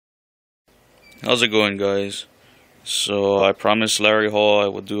How's it going, guys? So I promised Larry Hall I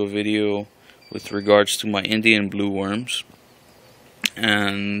would do a video with regards to my Indian blue worms,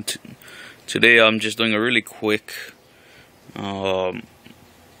 and today I'm just doing a really quick I'm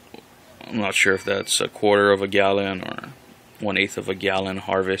not sure if that's a quarter of a gallon or 1/8 of a gallon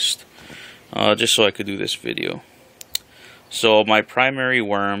harvest, just so I could do this video. So my primary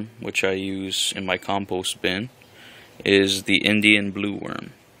worm, which I use in my compost bin, is the Indian blue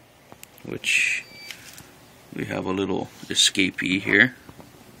worm, which we have a little escapee here.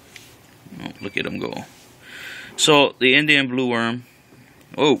 Oh, look at him go. So the Indian blue worm,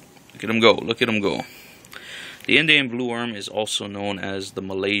 oh, look at him go, look at him go. The Indian blue worm is also known as the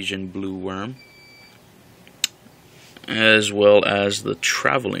Malaysian blue worm, as well as the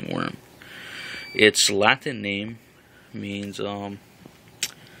traveling worm. Its Latin name means is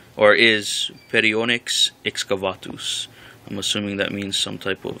Perionyx Excavatus. I'm assuming that means some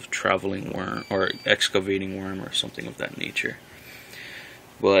type of traveling worm or excavating worm or something of that nature.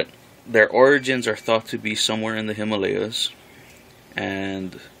 But their origins are thought to be somewhere in the Himalayas,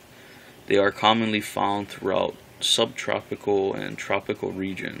 and they are commonly found throughout subtropical and tropical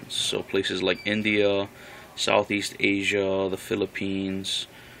regions. So places like India, Southeast Asia, the Philippines,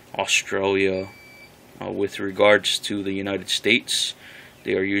 Australia. With regards to the United States,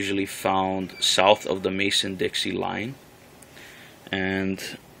 they are usually found south of the Mason-Dixie line,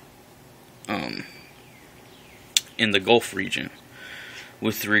 and in the Gulf region.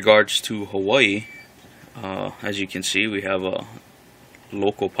 With regards to Hawaii, as you can see, we have a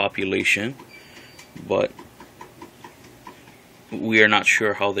local population, but we are not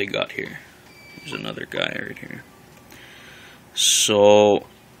sure how they got here. There's another guy right here. So,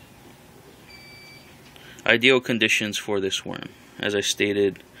 ideal conditions for this worm. As I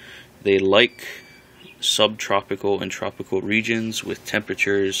stated, they like subtropical and tropical regions with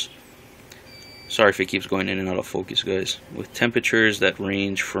temperatures, sorry if it keeps going in and out of focus, guys, with temperatures that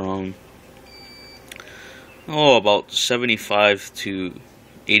range from about 75 to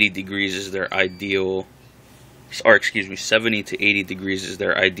 80 degrees is their ideal, or excuse me, 70 to 80 degrees is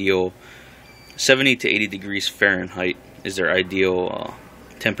their ideal, 70 to 80 degrees Fahrenheit is their ideal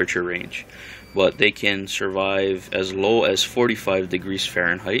temperature range. But they can survive as low as 45 degrees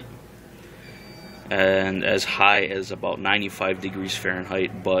Fahrenheit and as high as about 95 degrees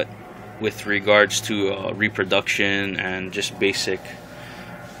Fahrenheit. But with regards to reproduction and just basic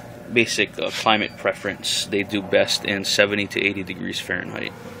climate preference, they do best in 70 to 80 degrees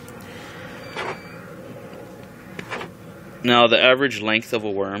Fahrenheit. Now, the average length of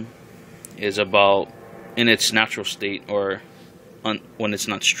a worm is about, in its natural state, or when it's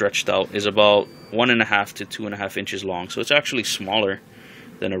not stretched out, is about 1.5 to 2.5 inches long. So it's actually smaller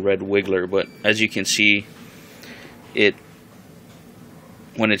than a red wiggler, but as you can see,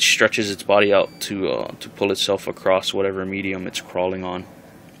 when it stretches its body out to pull itself across whatever medium it's crawling on,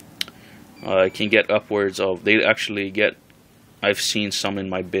 it can get upwards of, I've seen some in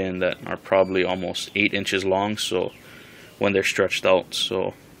my bin that are probably almost 8 inches long, so when they're stretched out,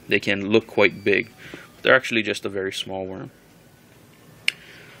 so they can look quite big. They're actually just a very small worm.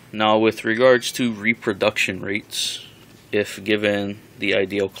 Now, with regards to reproduction rates, if given the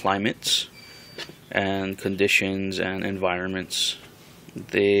ideal climates and conditions and environments,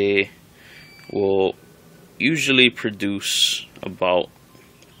 they will usually produce about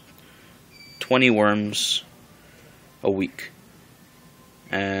 20 worms a week.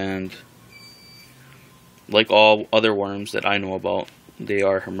 And like all other worms that I know about, they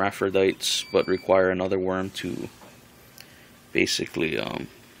are hermaphrodites, but require another worm to basically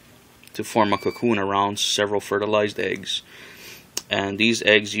to form a cocoon around several fertilized eggs. And these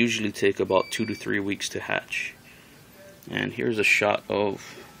eggs usually take about 2 to 3 weeks to hatch. And here's a shot of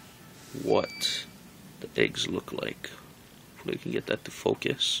what the eggs look like. Hopefully I can get that to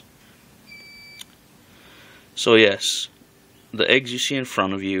focus. So yes, the eggs you see in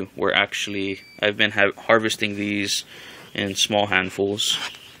front of you were actually, I've been harvesting these in small handfuls,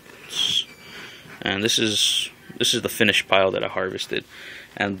 and this is the finished pile that I harvested,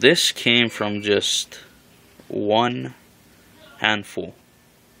 and this came from just one handful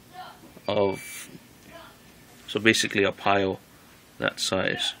of, so basically a pile that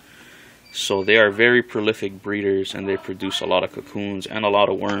size. So they are very prolific breeders, and they produce a lot of cocoons and a lot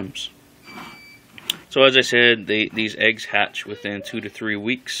of worms. So as I said, these eggs hatch within 2 to 3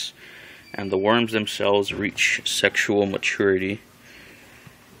 weeks, and the worms themselves reach sexual maturity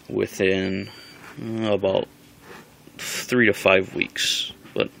within about 3 to 5 weeks.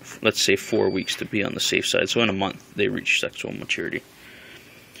 But let's say 4 weeks to be on the safe side. So in a month, they reach sexual maturity.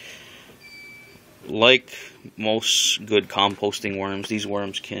 like most good composting worms, these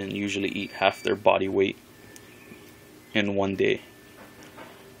worms can usually eat half their body weight in one day.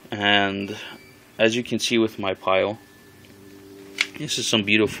 And as you can see with my pile, this is some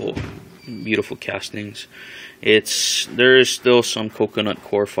beautiful castings. There is still some coconut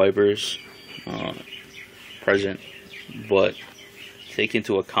core fibers present, but take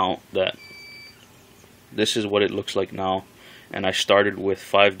into account that this is what it looks like now, and I started with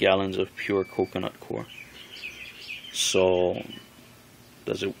 5 gallons of pure coconut core. So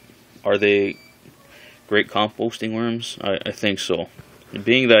are they great composting worms? I think so.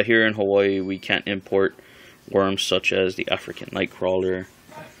 Being that here in Hawaii we can't import worms such as the African nightcrawler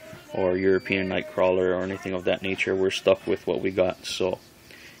or European nightcrawler or anything of that nature, we're stuck with what we got. So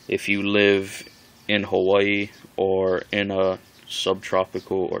if you live in Hawaii or in a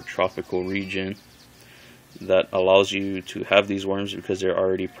subtropical or tropical region that allows you to have these worms because they're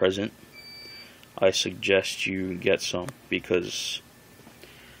already present, I suggest you get some, because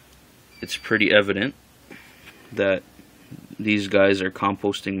it's pretty evident that these guys are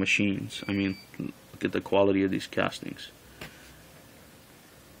composting machines. I mean, look at the quality of these castings.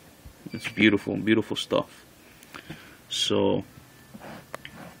 It's beautiful, beautiful stuff. So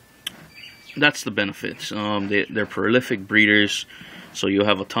that's the benefits. They're prolific breeders, so you'll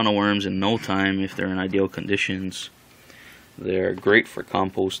have a ton of worms in no time if they're in ideal conditions. They're great for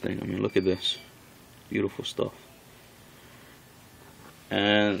composting. I mean, look at this. Beautiful stuff.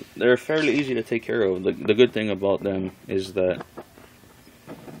 And they're fairly easy to take care of. The good thing about them is that,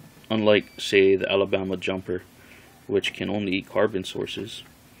 unlike, say, the Alabama jumper, which can only eat carbon sources,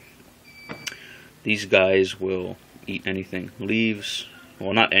 these guys will eat anything. Leaves,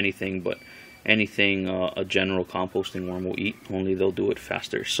 well, not anything, but anything a general composting worm will eat, only they'll do it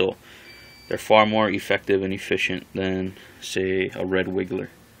faster. So they're far more effective and efficient than, say, a red wiggler.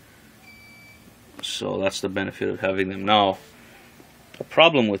 So that's the benefit of having them. Now, a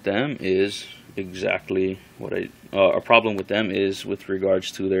problem with them is exactly what a problem with them is with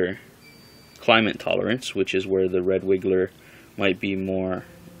regards to their climate tolerance, which is where the red wiggler might be more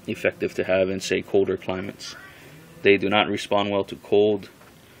effective to have in, say, colder climates. They do not respond well to cold.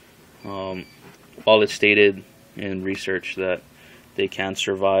 All it's stated in research that they can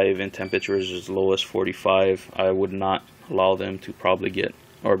survive in temperatures as low as 45. I would not allow them to probably get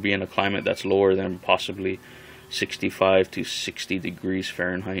or be in a climate that's lower than possibly 65 to 60 degrees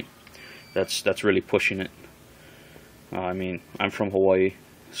Fahrenheit. That's really pushing it. I mean, I'm from Hawaii,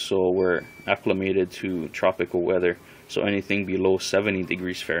 so we're acclimated to tropical weather. So anything below 70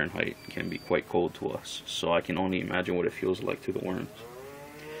 degrees Fahrenheit can be quite cold to us. So I can only imagine what it feels like to the worms.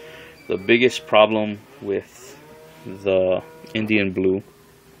 The biggest problem with the Indian blue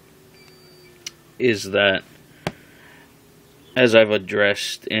is that, as I've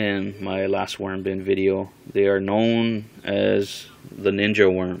addressed in my last worm bin video, they are known as the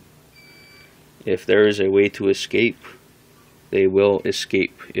ninja worm. If there is a way to escape, they will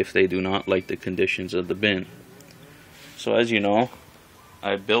escape if they do not like the conditions of the bin. So as you know,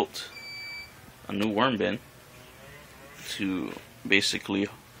 I built a new worm bin to basically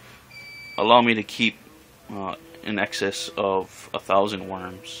allow me to keep in excess of 1,000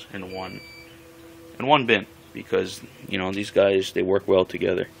 worms in one bin, because, you know, these guys, they work well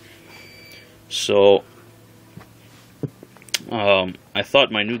together. So I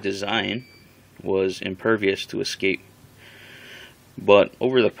thought my new design was impervious to escape, but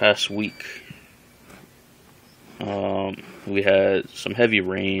over the past week we had some heavy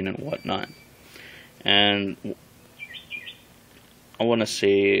rain and whatnot, and I want to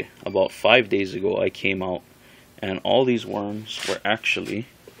say about 5 days ago I came out, and all these worms were actually,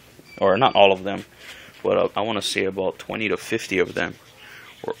 or not all of them, but I want to say about 20 to 50 of them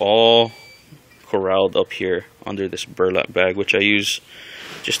were all corralled up here under this burlap bag, which I use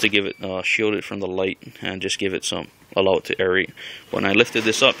just to give it, shield it from the light and just give it some, allow it to aerate. When I lifted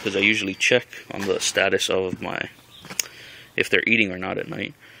this up, because I usually check on the status of if they're eating or not at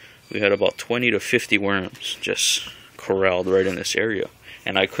night, we had about 20 to 50 worms just corralled right in this area,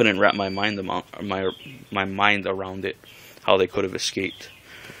 and I couldn't wrap my mind around it, how they could have escaped.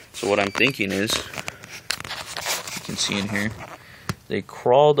 So what I'm thinking is, you can see in here, they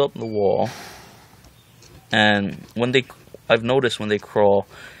crawled up the wall, and I've noticed when they crawl,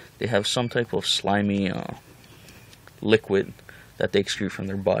 they have some type of slimy liquid that they excrete from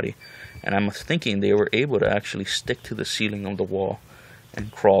their body, and I'm thinking they were able to actually stick to the ceiling of the wall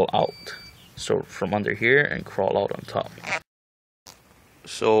and crawl out, so from under here and crawl out on top.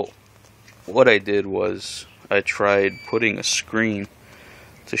 So what I did was I tried putting a screen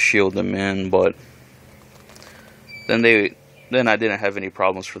to shield them in, but then they then I didn't have any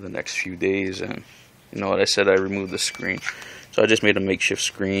problems for the next few days, and you know what I said, I removed the screen. So I just made a makeshift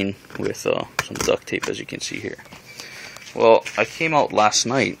screen with some duct tape, as you can see here. Well, I came out last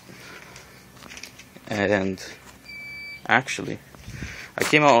night, and actually, I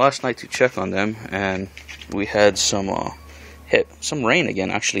came out last night to check on them, and we had some rain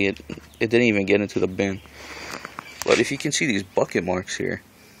again. Actually, it didn't even get into the bin. But if you can see these bucket marks here,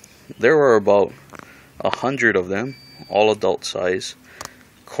 there were about 100 of them, all adult size,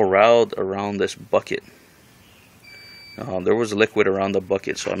 corralled around this bucket. There was liquid around the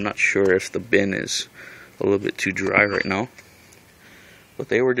bucket, so I'm not sure if the bin is a little bit too dry right now. But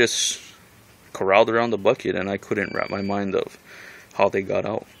they were just corralled around the bucket, and I couldn't wrap my mind of how they got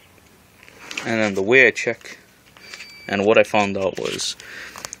out. And then the way I check, and what I found out was,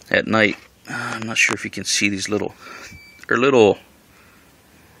 at night, I'm not sure if you can see these little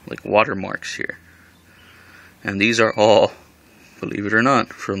like watermarks here. And these are all, believe it or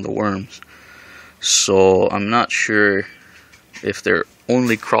not, from the worms. So I'm not sure if they're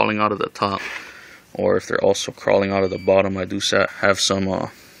only crawling out of the top or if they're also crawling out of the bottom. I do have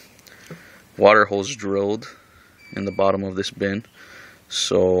some water holes drilled in the bottom of this bin.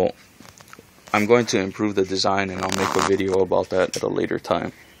 So I'm going to improve the design, and I'll make a video about that at a later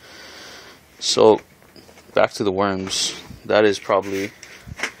time. So back to the worms. That is probably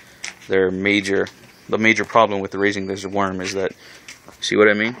the major problem with raising this worm is that, see what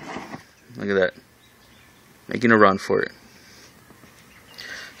I mean? Look at that. Making a run for it.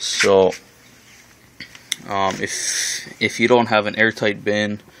 So if you don't have an airtight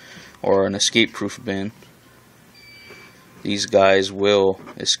bin or an escape-proof bin, these guys will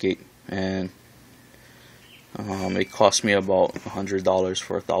escape. And it cost me about $100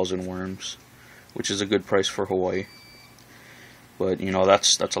 for 1,000 worms, which is a good price for Hawaii. But you know,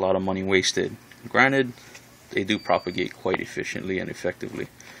 that's a lot of money wasted. Granted, they do propagate quite efficiently and effectively,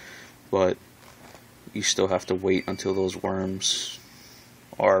 but you still have to wait until those worms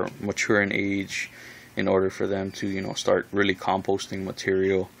are mature in age in order for them to, you know, start really composting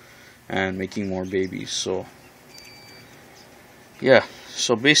material and making more babies. So yeah,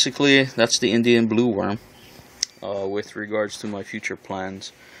 so basically that's the Indian blue worm. With regards to my future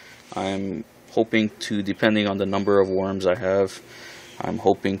plans, I'm hoping to, depending on the number of worms I have, I'm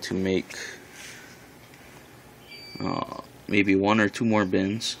hoping to make maybe 1 or 2 more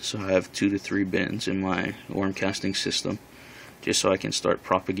bins. So I have 2 to 3 bins in my worm casting system, just so I can start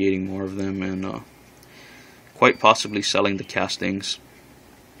propagating more of them and quite possibly selling the castings.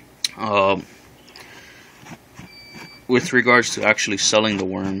 With regards to actually selling the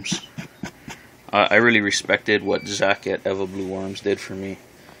worms, I really respected what Zach at Eva Blue Worms did for me,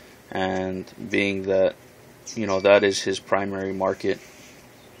 and being that, you know, that is his primary market,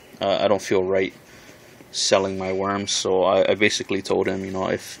 I don't feel right selling my worms. So I basically told him, you know,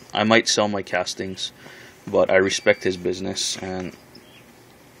 if I might sell my castings, but I respect his business, and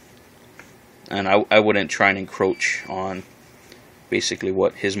I wouldn't try and encroach on basically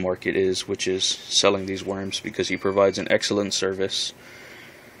what his market is, which is selling these worms, because he provides an excellent service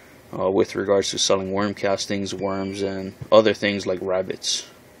with regards to selling worm castings, worms, and other things like rabbits,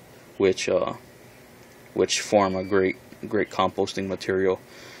 which form a great composting material.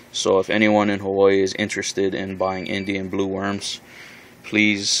 So if anyone in Hawaii is interested in buying Indian blue worms,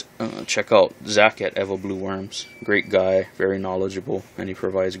 please check out Zach at Eva Blue Worms. Great guy, very knowledgeable, and he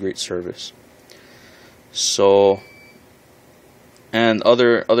provides great service. So, and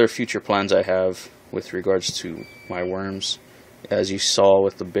other future plans I have with regards to my worms. As you saw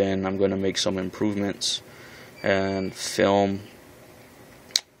with the bin, I'm going to make some improvements and film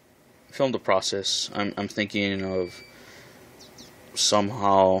the process. I'm thinking of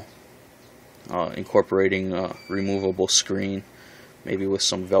somehow incorporating a removable screen, maybe with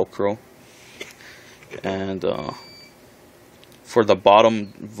some Velcro, and for the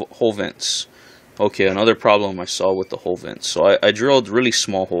bottom hole vents. Okay, another problem I saw with the hole vents. So I drilled really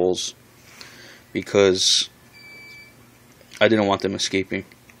small holes because I didn't want them escaping.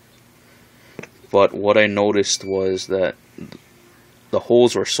 But what I noticed was that the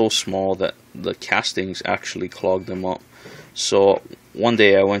holes were so small that the castings actually clogged them up. So one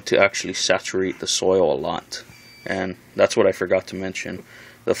day I went to actually saturate the soil a lot, and that's what I forgot to mention.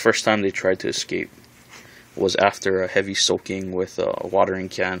 The first time they tried to escape was after a heavy soaking with a watering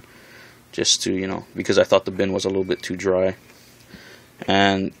can, just to, you know, because I thought the bin was a little bit too dry.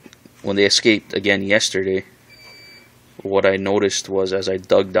 And when they escaped again yesterday, what I noticed was, as I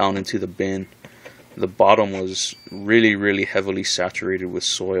dug down into the bin, the bottom was really heavily saturated with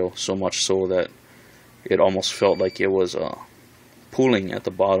soil, so much so that it almost felt like it was pooling at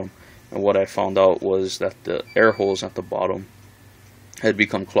the bottom. And what I found out was that the air holes at the bottom had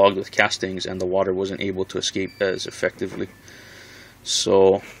become clogged with castings and the water wasn't able to escape as effectively.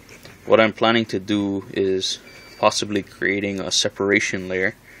 So what I'm planning to do is possibly creating a separation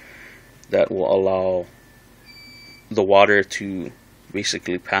layer that will allow the water to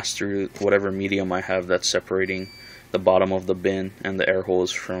basically pass through whatever medium I have that's separating the bottom of the bin and the air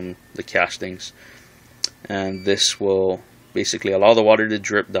holes from the castings. And this will basically allow the water to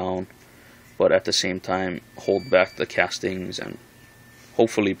drip down, but at the same time hold back the castings and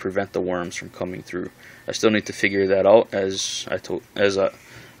hopefully prevent the worms from coming through. I still need to figure that out, as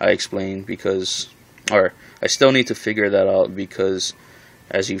I explained, because I still need to figure that out because,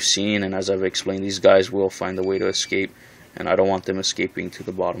 as you've seen and as I've explained, these guys will find a way to escape, and I don't want them escaping to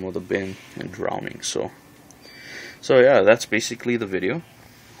the bottom of the bin and drowning. So yeah, that's basically the video.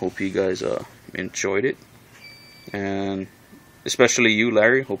 Hope you guys enjoyed it, and especially you,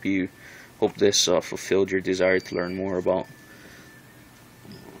 Larry. Hope this fulfilled your desire to learn more about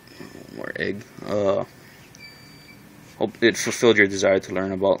egg. Hope it fulfilled your desire to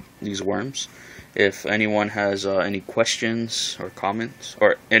learn about these worms. If anyone has any questions or comments,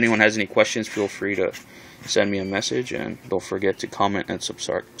 or anyone has any questions, feel free to send me a message, and don't forget to comment and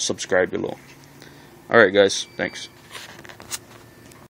subscribe below. Alright guys, thanks.